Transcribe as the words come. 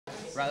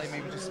Riley,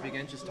 maybe just to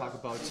begin, just talk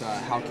about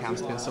how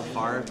camp's been so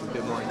far. A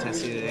bit more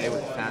intensity today with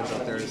the fans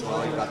out there as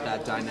well. You got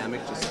that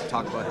dynamic. Just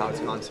talk about how it's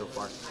gone so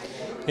far.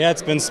 Yeah,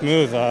 it's been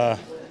smooth. I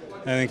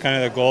think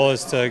kind of the goal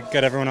is to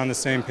get everyone on the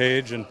same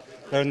page and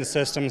learn the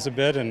systems a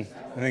bit, and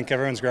I think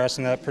everyone's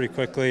grasping that pretty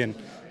quickly. And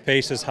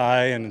pace is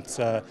high, and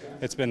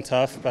it's been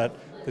tough, but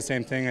the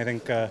same thing. I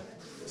think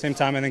same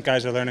time. I think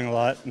guys are learning a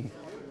lot and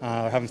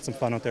having some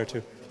fun out there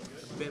too.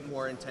 A bit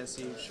more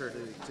intensity, sure,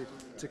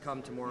 to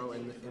come tomorrow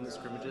in the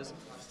scrimmages.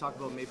 Just talk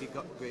about maybe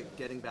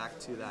getting back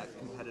to that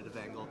competitive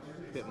angle,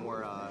 a bit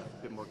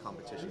more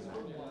competition.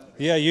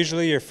 Yeah,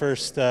 usually your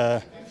first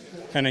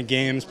kind of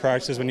games,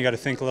 practices when you got to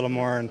think a little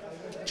more, and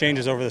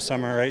changes over the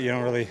summer, right? You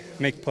don't really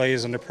make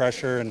plays under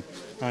pressure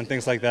and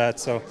things like that.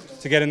 So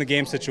to get in the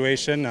game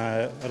situation,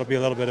 it'll be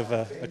a little bit of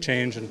a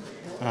change,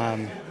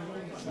 and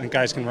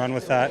guys can run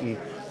with that and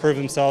prove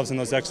themselves in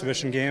those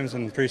exhibition games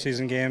and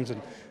preseason games,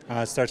 and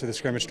it starts with the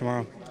scrimmage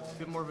tomorrow.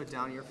 A bit more of a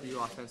down year for you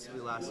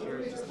offensively last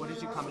year. Just what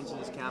did you come into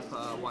this camp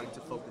wanting to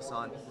focus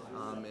on,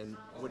 and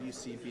what do you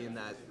see being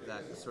that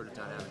sort of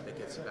dynamic that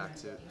gets you back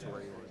to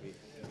where you want to be?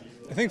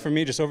 I think for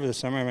me, just over the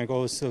summer, my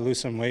goal was to lose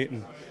some weight,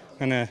 and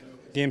kind of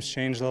games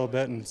change a little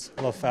bit, and it's a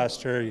little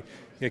faster. You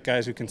get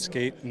guys who can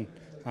skate, and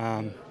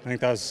I think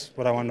that was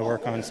what I wanted to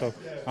work on. So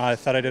I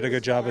thought I did a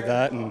good job with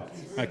that, and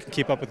I can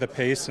keep up with the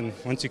pace. And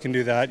once you can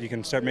do that, you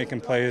can start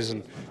making plays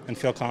and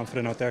feel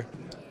confident out there.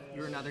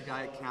 You're another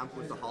guy at camp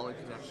with the Holland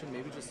connection.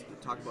 Maybe just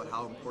talk about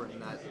how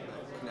important that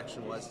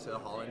connection was to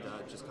Holland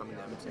just coming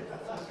to Edmonton.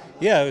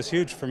 Yeah, it was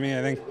huge for me.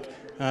 I think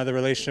the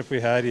relationship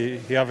we had,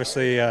 he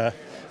obviously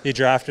he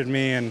drafted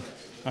me and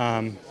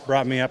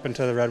brought me up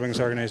into the Red Wings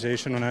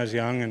organization when I was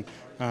young, and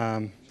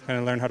kind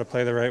of learned how to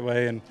play the right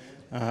way, and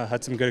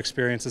had some good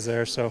experiences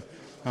there. So,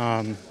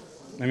 I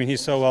mean,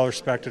 he's so well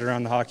respected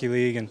around the hockey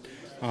league, and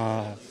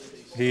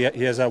he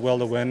has that will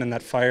to win and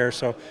that fire.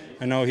 So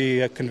I know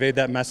he conveyed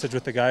that message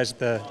with the guys at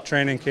the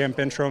training camp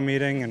intro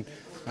meeting, and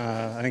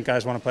I think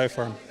guys want to play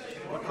for him.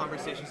 What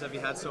conversations have you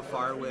had so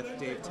far with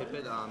Dave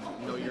Tippett?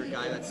 You know, you're a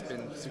guy that's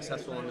been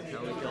successful on the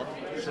penalty kill.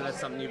 Sure, that's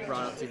something you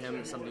brought up to him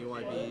and something you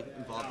want to be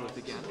involved with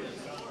again?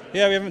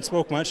 Yeah, we haven't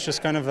spoke much,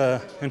 just kind of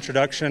an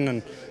introduction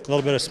and a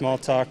little bit of small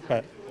talk.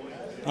 But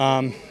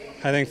I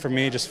think for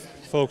me, just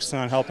focusing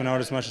on helping out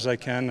as much as I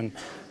can, and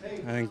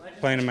I think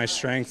playing in my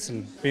strengths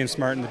and being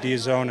smart in the D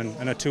zone,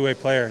 and a two-way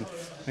player. And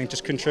I think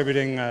just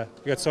contributing.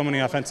 We got so many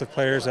offensive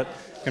players that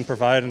can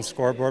provide and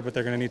scoreboard, but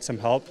they're going to need some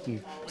help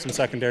and some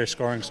secondary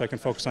scoring, so I can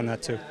focus on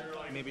that too.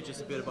 Maybe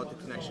just a bit about the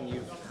connection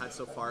you've had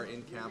so far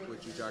in camp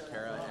with Jujhar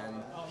Khaira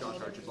and Josh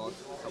Archibald.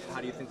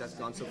 How do you think that's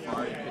gone so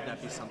far, and could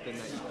that be something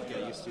that you could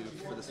get used to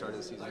for the start of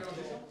the season?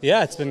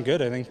 Yeah, it's been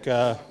good. I think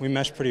we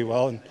meshed pretty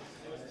well, and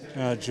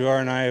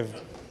Jujhar and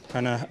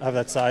I have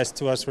that size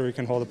to us where we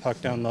can hold the puck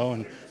down low,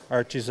 and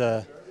Archie's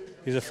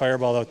he's a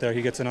fireball out there.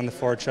 He gets in on the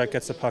forward check,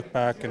 gets the puck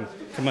back, and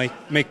can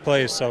make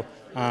plays. So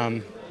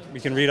we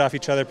can read off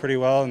each other pretty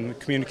well and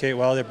communicate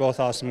well. They're both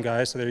awesome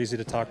guys, so they're easy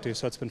to talk to.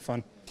 So it's been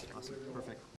fun.